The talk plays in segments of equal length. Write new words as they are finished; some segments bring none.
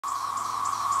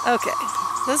Okay,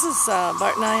 this is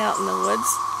Bart and I out in the woods.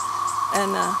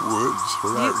 And woods,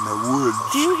 we're out in the woods.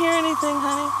 Do you hear anything,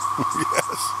 honey?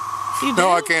 Yes. You do?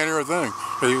 No, I can't hear a thing.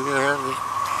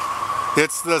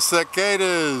 It's the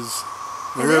cicadas.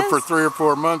 They're here for 3 or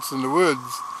 4 months in the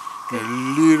woods. They're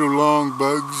little long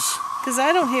bugs. Because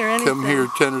I don't hear anything. Come here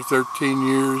 10 or 13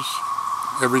 years.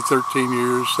 Every 13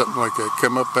 years, something like that.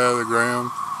 Come up out of the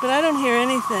ground. But I don't hear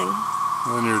anything.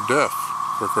 And you're deaf,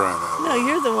 for crying out loud. No,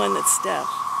 you're the one that's deaf.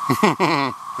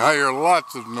 I hear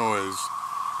lots of noise.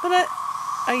 But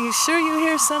are you sure you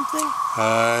hear something?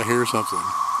 I hear something.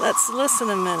 Let's listen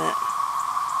a minute.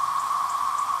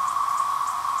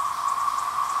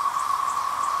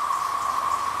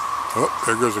 Oh,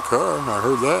 there goes a car. I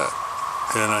heard that.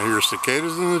 And I hear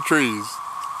cicadas in the trees.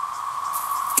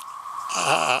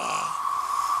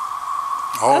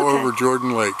 All over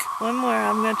Jordan Lake. One more.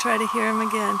 I'm going to try to hear him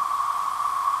again.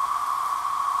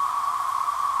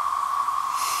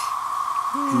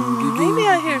 Maybe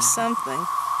I hear something.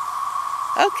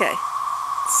 Okay.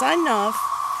 Signing off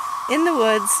in the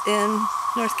woods in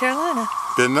North Carolina.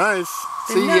 Been nice.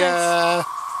 See ya.